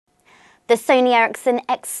The Sony Ericsson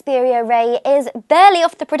Xperia Ray is barely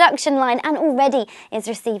off the production line and already is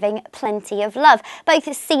receiving plenty of love. Both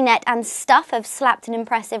CNET and Stuff have slapped an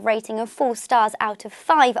impressive rating of 4 stars out of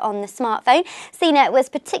 5 on the smartphone. CNET was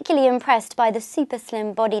particularly impressed by the super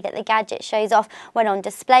slim body that the gadget shows off when on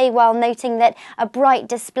display, while noting that a bright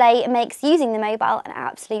display makes using the mobile an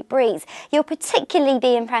absolute breeze. You'll particularly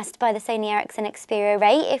be impressed by the Sony Ericsson Xperia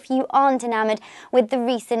Ray if you aren't enamoured with the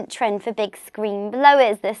recent trend for big screen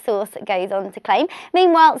blowers, the source goes on to claim.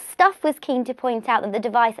 Meanwhile, Stuff was keen to point out that the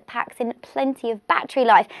device packs in plenty of battery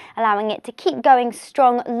life, allowing it to keep going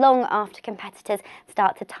strong long after competitors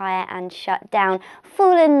start to tire and shut down.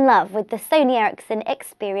 Fall in love with the Sony Ericsson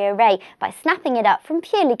Xperia Ray by snapping it up from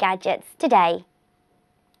Purely Gadgets today.